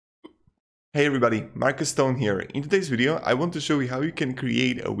Hey everybody, Marcus Stone here. In today's video, I want to show you how you can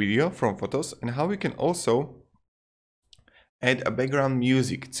create a video from photos and how you can also add a background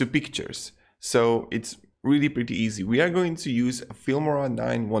music to pictures. So it's really pretty easy. We are going to use FILMORA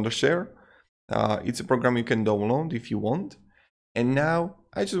Wondershare. It's a program you can download if you want. And now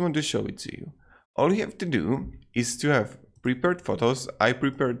I just want to show it to you. All you have to do is to have prepared photos. I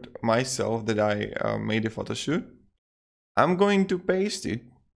prepared myself that I made a photo shoot. I'm going to paste it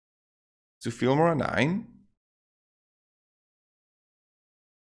to FILMORA 9.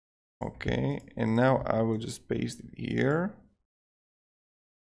 Okay, and now I will just paste it here.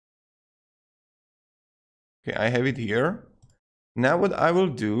 Okay, I have it here. Now what I will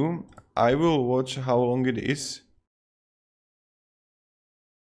do, I will watch how long it is.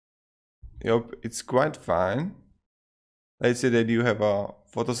 Yep, it's quite fine. Let's say that you have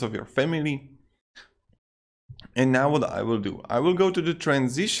photos of your family. And now what I will do, I will go to the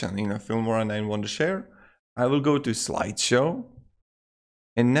transition in a FILMORA Wondershare. I will go to slideshow.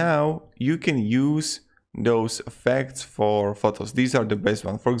 And now you can use those effects for photos. These are the best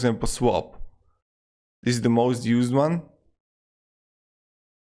ones. For example, swap. This is the most used one.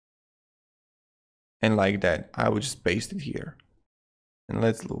 And like that, I will just paste it here. And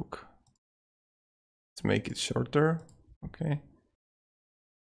let's look. Let's make it shorter. Okay.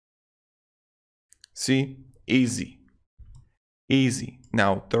 See? Easy. Easy.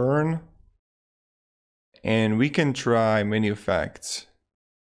 Now turn. And we can try many effects.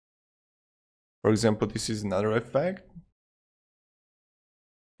 For example, this is another effect.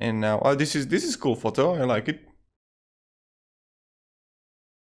 And now, oh, this is cool photo. I like it.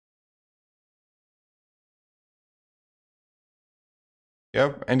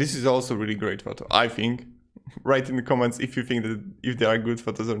 Yep, and this is also really great photo, I think. Write in the comments if you think that if they are good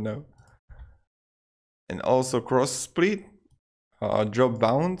photos or no. And also cross split, drop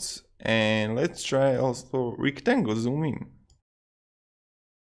bounce, and let's try also rectangle zoom in.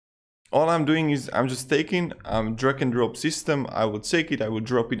 All I'm doing is I'm just taking drag and drop system. I will take it, I will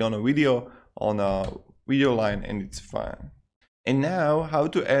drop it on a video line, and it's fine. And now how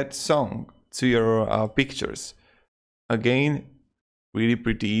to add song to your pictures. Again, really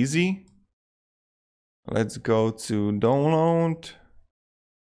pretty easy. Let's go to download.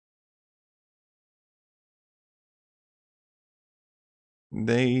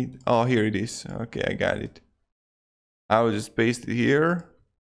 Oh, here it is. Okay, I got it. I will just paste it here.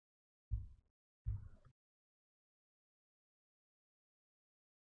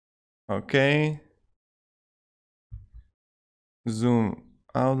 Okay. Zoom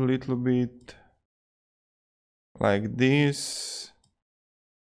out a little bit. Like this.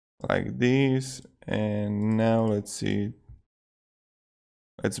 Like this. And now let's see.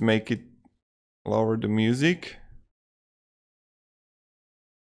 Let's make it lower the music.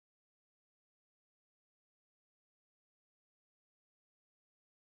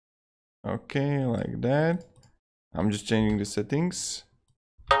 Okay, like that. I'm just changing the settings.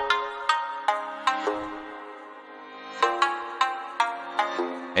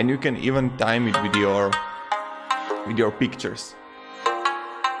 And you can even time it with your pictures.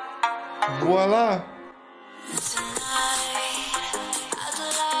 Voila!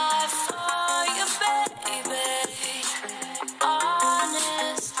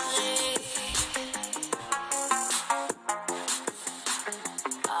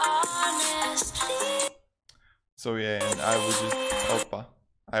 So yeah, and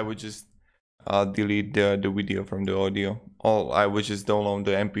I would just delete the video from the audio. Or I would just download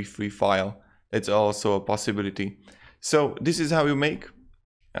the MP3 file. That's also a possibility. So this is how you make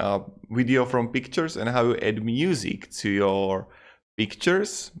video from pictures and how you add music to your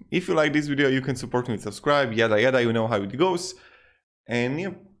pictures. If you like this video, you can support me, subscribe, yada yada, you know how it goes. And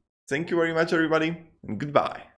yeah, thank you very much everybody, and goodbye.